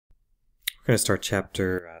We're going to start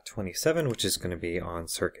chapter 27, which is going to be on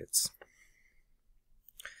circuits.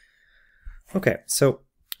 Okay, so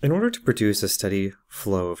in order to produce a steady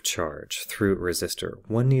flow of charge through a resistor,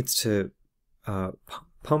 one needs to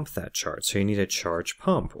pump that charge. So you need a charge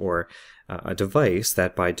pump, or a device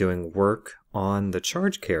that, by doing work on the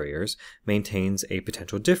charge carriers, maintains a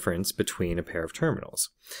potential difference between a pair of terminals.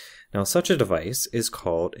 Now, such a device is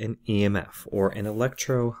called an EMF, or an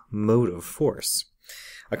electromotive force.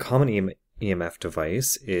 A common EMF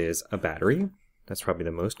device is a battery. That's probably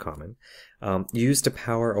the most common, used to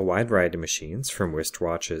power a wide variety of machines, from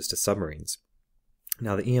wristwatches to submarines.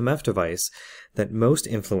 Now, the EMF device that most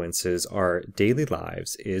influences our daily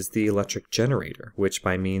lives is the electric generator, which,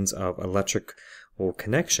 by means of electrical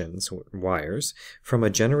connections, wires, from a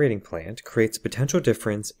generating plant, creates a potential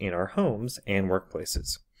difference in our homes and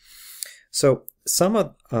workplaces. So, some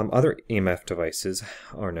other EMF devices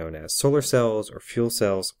are known as solar cells or fuel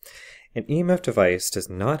cells. An EMF device does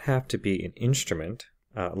not have to be an instrument.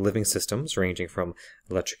 Living systems, ranging from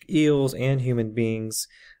electric eels and human beings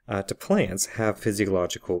to plants, have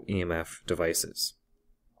physiological EMF devices.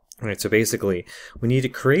 All right, so basically, we need to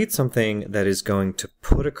create something that is going to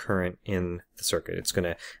put a current in the circuit. It's going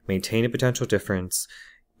to maintain a potential difference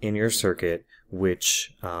in your circuit,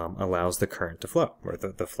 which allows the current to flow, or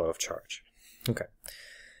the flow of charge. Okay.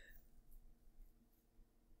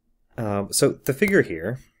 So the figure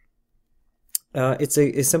here, it's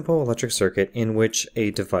a simple electric circuit in which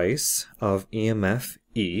a device of EMF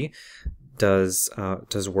E does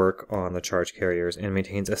work on the charge carriers and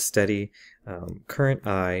maintains a steady current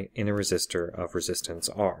I in a resistor of resistance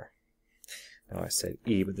R. Now I said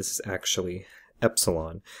E, but this is actually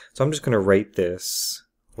Epsilon. So I'm just going to write this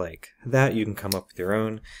like that. You can come up with your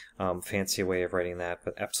own fancy way of writing that,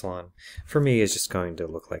 but Epsilon for me is just going to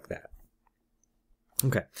look like that.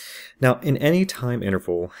 Okay. Now, in any time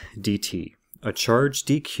interval dt, a charge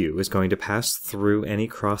dq is going to pass through any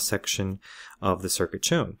cross-section of the circuit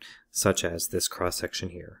shown, such as this cross-section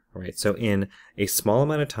here. Right? So in a small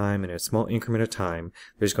amount of time, in a small increment of time,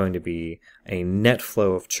 there's going to be a net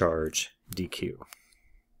flow of charge dq.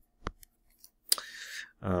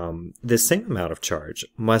 This same amount of charge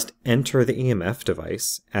must enter the EMF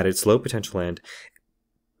device at its low potential end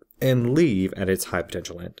and leave at its high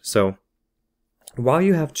potential end. So while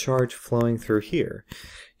you have charge flowing through here,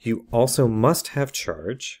 you also must have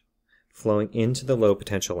charge flowing into the low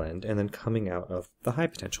potential end and then coming out of the high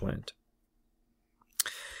potential end.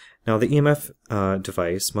 Now, the EMF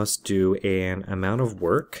device must do an amount of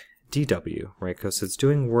work, dW, right? Because it's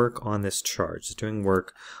doing work on this charge, it's doing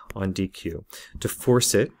work on dQ, to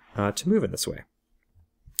force it to move in this way.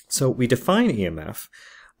 So we define EMF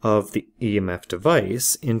of the EMF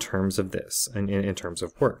device in terms of this, and in terms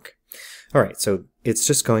of work. All right, so it's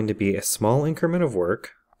just going to be a small increment of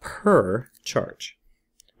work per charge,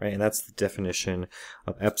 right? And that's the definition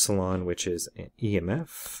of epsilon, which is an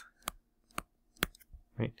EMF,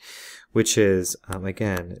 right? Which is,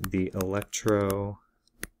 again, the electromotive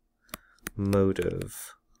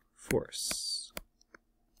force.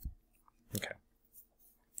 Okay.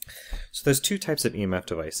 So there's two types of EMF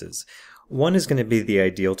devices. One is going to be the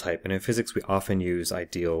ideal type, and in physics we often use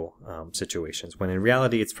ideal situations, when in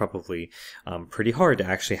reality it's probably pretty hard to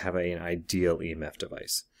actually have an ideal EMF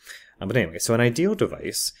device. But anyway, so an ideal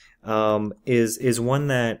device is one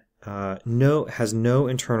that has no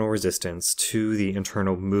internal resistance to the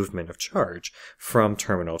internal movement of charge from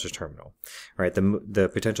terminal to terminal. Right? The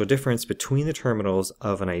potential difference between the terminals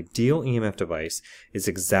of an ideal EMF device is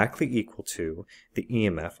exactly equal to the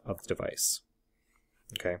EMF of the device.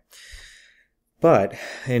 Okay. But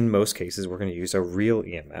in most cases, we're going to use a real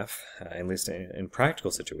EMF, at least in practical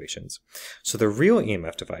situations. So the real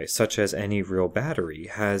EMF device, such as any real battery,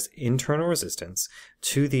 has internal resistance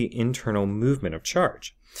to the internal movement of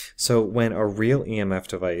charge. So when a real EMF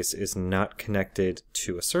device is not connected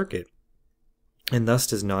to a circuit, and thus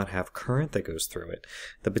does not have current that goes through it,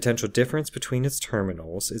 the potential difference between its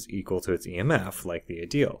terminals is equal to its EMF, like the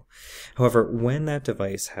ideal. However, when that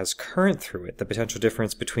device has current through it, the potential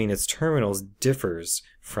difference between its terminals differs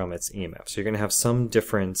from its EMF. So you're going to have some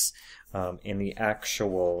difference in the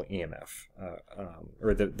actual EMF,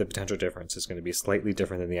 or the potential difference is going to be slightly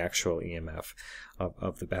different than the actual EMF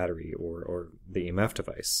of the battery or the EMF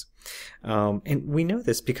device. And we know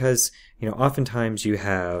this because, oftentimes you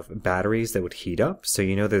have batteries that would heat up, so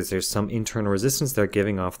you know that there's some internal resistance they're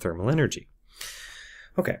giving off thermal energy.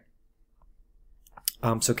 Okay.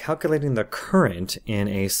 So calculating the current in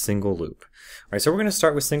a single loop. All right, so we're going to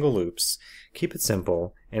start with single loops. Keep it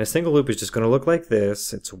simple. And a single loop is just going to look like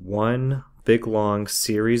this. It's one big long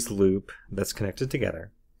series loop that's connected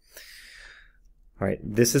together. All right,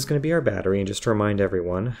 this is going to be our battery, and just to remind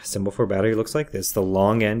everyone, symbol for battery looks like this. The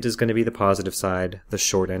long end is going to be the positive side, the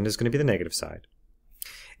short end is going to be the negative side.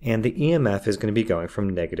 And the EMF is going to be going from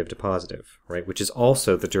negative to positive, right, which is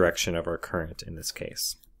also the direction of our current in this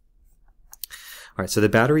case. All right, so the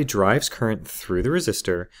battery drives current through the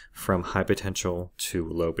resistor from high potential to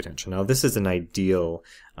low potential. Now, this is an ideal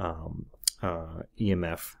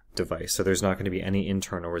EMF device, so there's not going to be any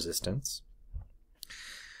internal resistance.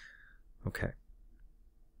 Okay.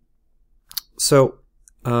 So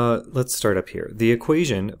let's start up here. The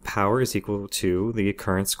equation power is equal to the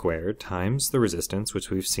current squared times the resistance,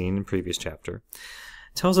 which we've seen in previous chapter,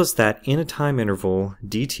 tells us that in a time interval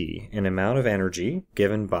dt, an amount of energy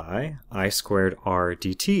given by I squared R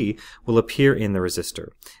dt will appear in the resistor,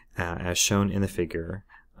 as shown in the figure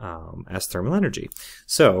as thermal energy.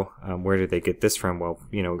 So where did they get this from? Well,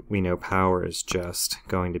 we know power is just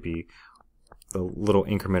going to be the little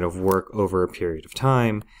increment of work over a period of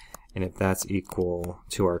time. And if that's equal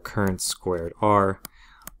to our current squared R,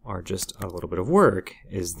 or just a little bit of work,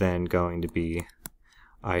 is then going to be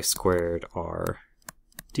I squared R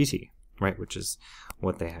dt, right? Which is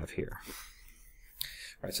what they have here.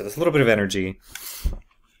 All right, so this little bit of energy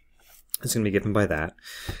is going to be given by that.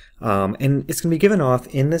 And it's going to be given off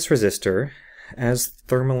in this resistor as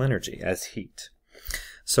thermal energy, as heat.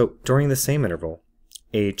 So during the same interval,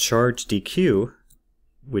 a charge dq,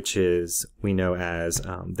 which is, we know as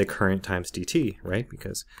the current times dt, right?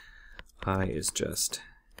 Because I is just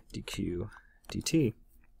dq dt,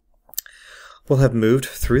 will have moved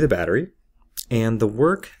through the battery, and the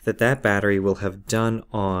work that that battery will have done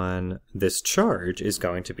on this charge is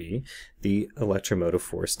going to be the electromotive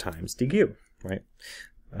force times dq, right?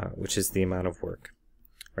 Which is the amount of work,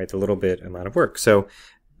 right? The little bit amount of work. So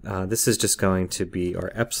this is just going to be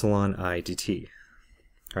our epsilon I dt.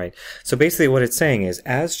 Right. So basically what it's saying is,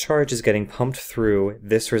 as charge is getting pumped through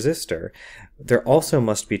this resistor, there also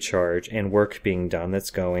must be charge and work being done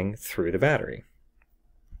that's going through the battery,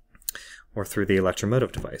 or through the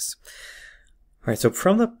electromotive device. All right, so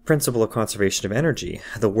from the principle of conservation of energy,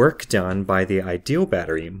 the work done by the ideal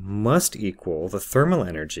battery must equal the thermal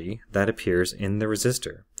energy that appears in the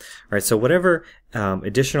resistor. All right, so whatever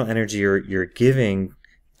additional energy you're giving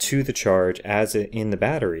to the charge as in the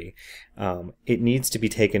battery, it needs to be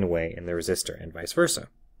taken away in the resistor, and vice versa.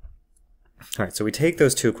 All right, so we take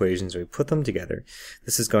those two equations and we put them together.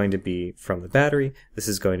 This is going to be from the battery, this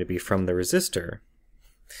is going to be from the resistor.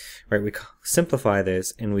 Right, we simplify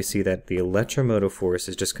this and we see that the electromotive force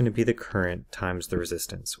is just going to be the current times the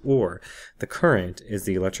resistance, or the current is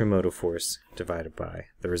the electromotive force divided by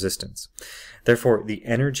the resistance. Therefore, the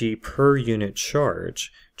energy per unit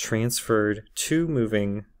charge transferred to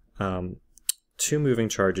moving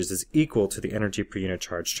charges is equal to the energy per unit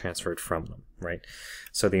charge transferred from them, right?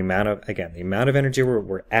 So the amount of energy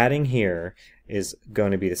we're adding here is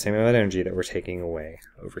going to be the same amount of energy that we're taking away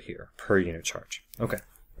over here per unit charge. Okay.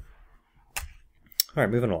 All right,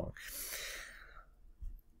 moving along.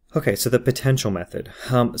 Okay, so the potential method.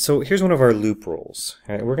 So here's one of our loop rules.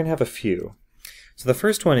 All right, we're going to have a few. So the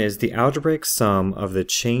first one is the algebraic sum of the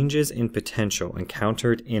changes in potential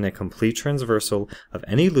encountered in a complete transversal of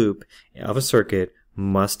any loop of a circuit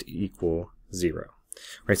must equal 0.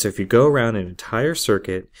 Right, so if you go around an entire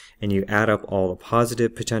circuit and you add up all the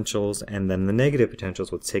positive potentials and then the negative potentials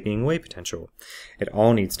with taking away potential, it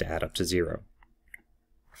all needs to add up to 0.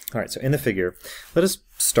 All right, so in the figure, let us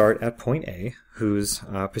start at point A, whose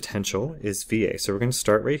potential is VA. So we're going to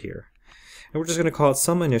start right here, and we're just going to call it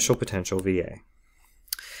some initial potential VA.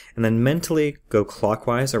 And then mentally go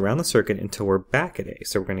clockwise around the circuit until we're back at A.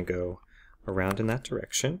 So we're going to go around in that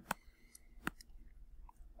direction,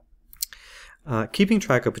 keeping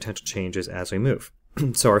track of potential changes as we move.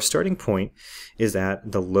 So our starting point is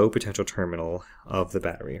at the low potential terminal of the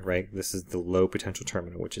battery, right? This is the low potential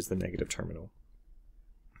terminal, which is the negative terminal.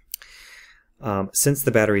 Since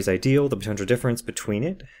the battery is ideal, the potential difference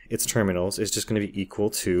between its terminals is just going to be equal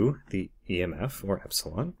to the EMF, or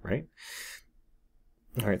epsilon, right?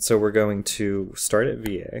 All right, so we're going to start at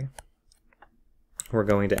VA. We're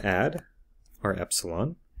going to add our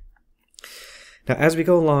epsilon. Now, as we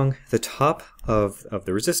go along the top of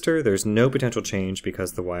the resistor, there's no potential change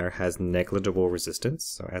because the wire has negligible resistance.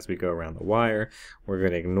 So as we go around the wire, we're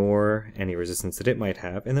going to ignore any resistance that it might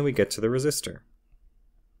have, and then we get to the resistor.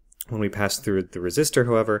 When we pass through the resistor,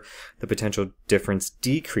 however, the potential difference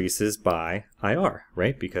decreases by IR,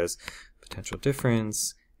 right? Because potential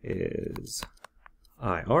difference is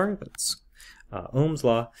IR, that's Ohm's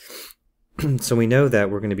law. So we know that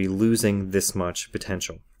we're going to be losing this much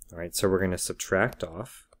potential. All right, so we're going to subtract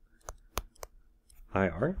off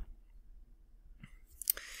IR.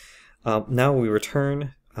 Now we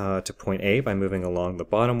return to point A by moving along the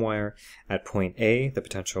bottom wire. At point A, the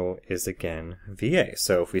potential is again VA.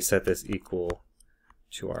 So if we set this equal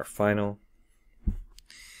to our final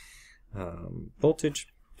voltage,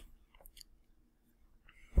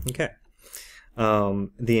 okay.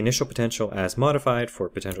 The initial potential as modified for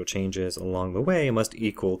potential changes along the way must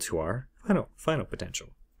equal to our final potential.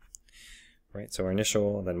 Right, so our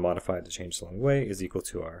initial, then modified to change along the way, is equal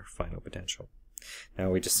to our final potential.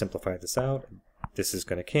 Now we just simplify this out. This is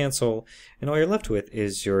going to cancel, and all you're left with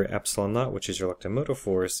is your epsilon naught, which is your electromotive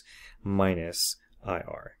force, minus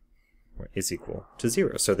IR, is equal to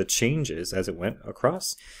 0. So the changes as it went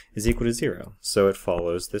across is equal to 0. So it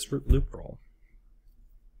follows this loop rule.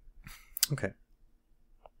 Okay.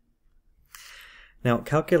 Now,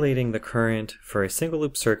 calculating the current for a single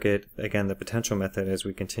loop circuit, again, the potential method as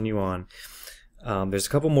we continue on, there's a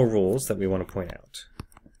couple more rules that we want to point out.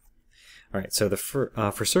 All right, so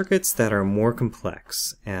for circuits that are more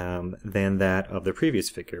complex than that of the previous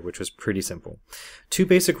figure, which was pretty simple, two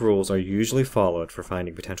basic rules are usually followed for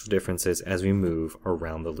finding potential differences as we move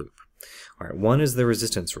around the loop. All right, one is the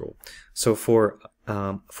resistance rule. So for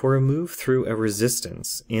a move through a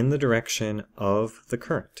resistance in the direction of the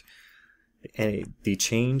current, the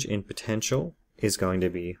change in potential is going to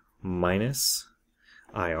be minus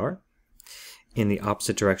IR. In the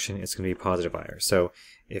opposite direction, it's going to be positive IR. So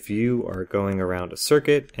if you are going around a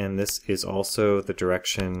circuit, and this is also the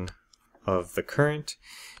direction of the current,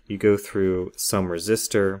 you go through some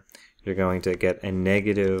resistor, you're going to get a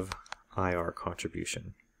negative IR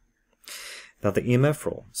contribution. Now the EMF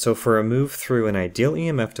rule. So for a move through an ideal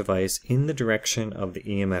EMF device in the direction of the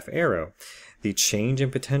EMF arrow, the change in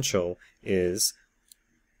potential is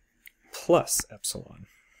plus epsilon.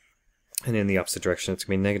 And in the opposite direction, it's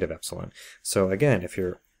going to be negative epsilon. So again, if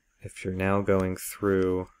you're now going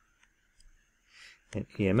through an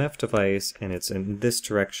EMF device and it's in this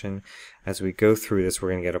direction, as we go through this,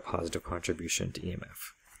 we're going to get a positive contribution to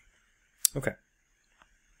EMF. Okay.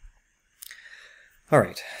 All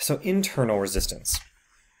right, so internal resistance.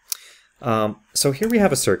 So here we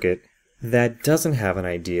have a circuit that doesn't have an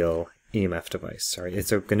ideal EMF device. Sorry,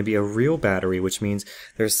 it's going to be a real battery, which means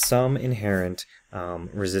there's some inherent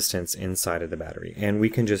resistance inside of the battery, and we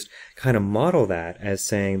can just kind of model that as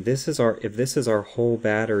saying if this is our whole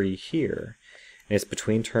battery here, and it's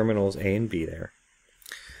between terminals A and B there,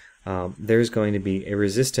 there's going to be a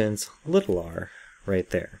resistance little r right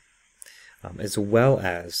there, as well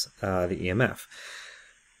as the EMF.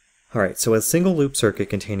 All right, so a single loop circuit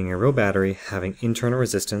containing a real battery having internal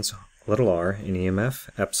resistance little r and EMF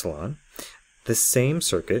epsilon, the same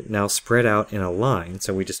circuit now spread out in a line.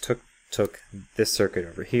 So we just took this circuit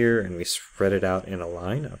over here and we spread it out in a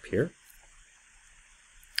line up here.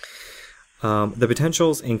 The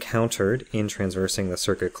potentials encountered in traversing the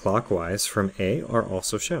circuit clockwise from A are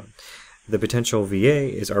also shown. The potential VA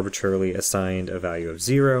is arbitrarily assigned a value of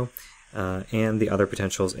 0, and the other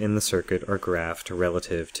potentials in the circuit are graphed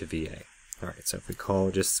relative to VA. All right, so if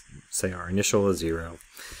we just say our initial is 0,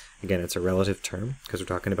 again, it's a relative term because we're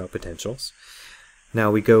talking about potentials.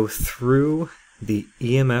 Now we go through the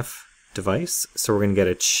EMF device, so we're going to get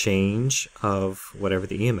a change of whatever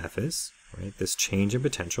the EMF is, right? This change in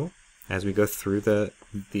potential as we go through the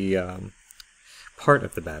part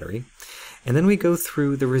of the battery. And then we go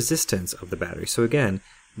through the resistance of the battery. So again,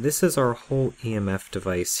 this is our whole EMF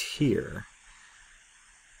device here,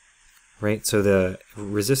 right? So the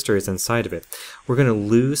resistor is inside of it. We're going to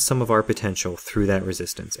lose some of our potential through that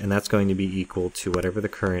resistance, and that's going to be equal to whatever the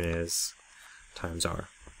current is times R.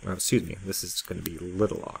 Or, excuse me, this is going to be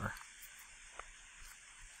little r.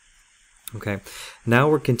 Okay, now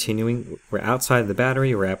we're continuing, we're outside the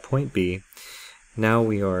battery, we're at point B. Now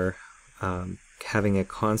we are having a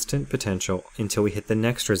constant potential until we hit the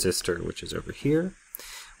next resistor, which is over here.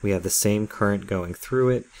 We have the same current going through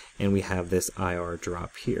it, and we have this IR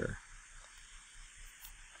drop here.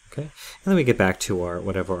 Okay, and then we get back to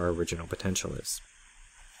whatever our original potential is.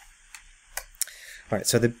 All right,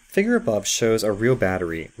 so the figure above shows a real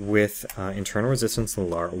battery with internal resistance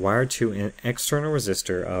R wired to an external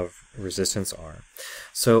resistor of resistance R.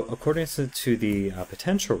 So according to the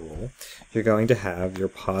potential rule, you're going to have your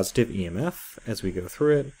positive EMF as we go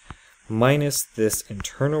through it, minus this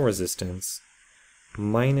internal resistance,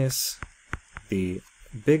 minus the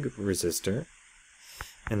big resistor,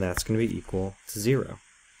 and that's going to be equal to 0.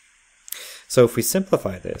 So if we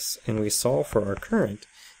simplify this and we solve for our current,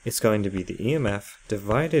 it's going to be the EMF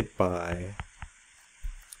divided by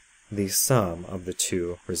the sum of the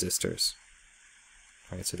two resistors.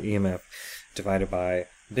 All right, so the EMF divided by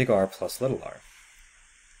big R plus little r.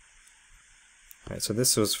 All right, so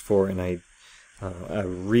this was for a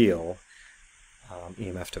real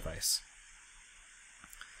EMF device.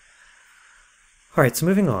 All right, so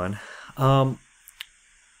moving on.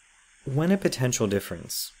 When a potential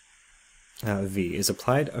difference, V, is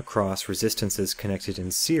applied across resistances connected in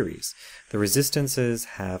series, the resistances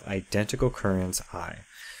have identical currents I,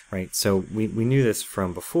 right? So we knew this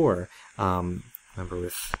from before. Remember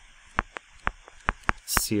with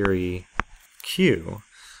series Q,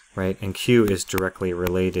 right? And Q is directly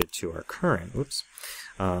related to our current. Oops.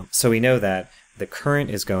 So we know that the current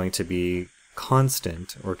is going to be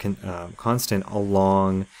constant, or constant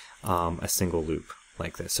along a single loop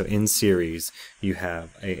like this. So in series, you have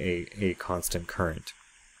a constant current.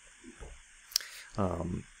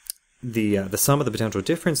 The sum of the potential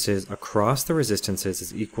differences across the resistances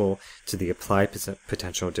is equal to the applied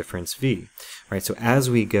potential difference V, right? So as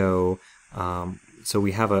we go, so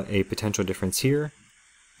we have a potential difference here,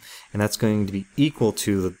 and that's going to be equal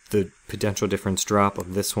to the potential difference drop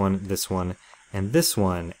of this one, and this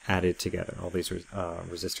one added together, all these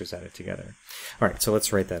resistors added together. All right, so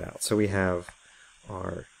let's write that out. So we have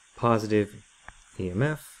our positive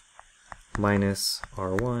EMF minus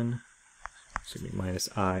R1, excuse me, minus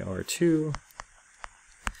IR2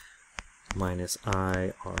 minus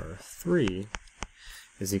IR3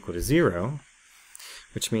 is equal to 0,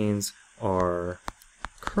 which means our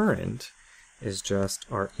current is just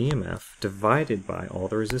our EMF divided by all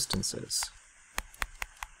the resistances.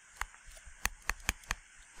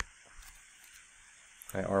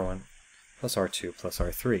 By R1 plus R2 plus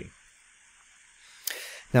R3.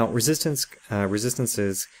 Now,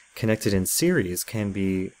 resistances connected in series can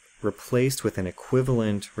be replaced with an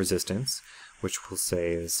equivalent resistance, which we'll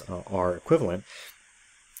say is R equivalent,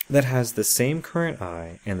 that has the same current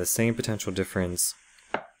I and the same potential difference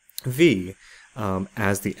V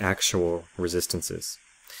as the actual resistances.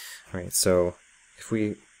 All right, so if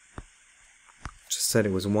we just said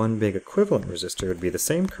it was one big equivalent resistor, it would be the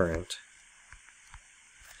same current,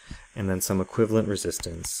 and then some equivalent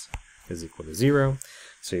resistance is equal to 0.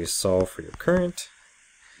 So you solve for your current,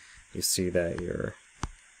 you see that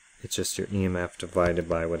it's just your EMF divided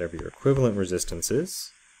by whatever your equivalent resistance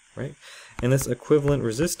is, right? And this equivalent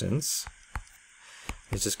resistance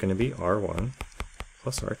is just going to be R1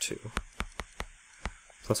 plus R2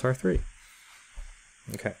 plus R3.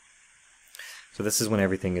 Okay. So this is when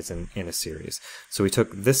everything is in a series. So we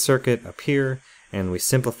took this circuit up here and we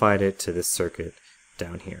simplified it to this circuit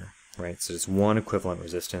down here, right? So just one equivalent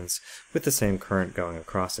resistance with the same current going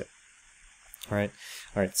across it. All right.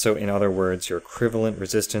 So in other words, your equivalent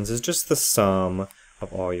resistance is just the sum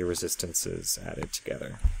of all your resistances added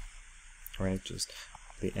together. All right, just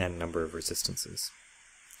the n number of resistances.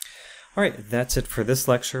 All right, that's it for this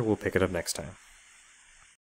lecture. We'll pick it up next time.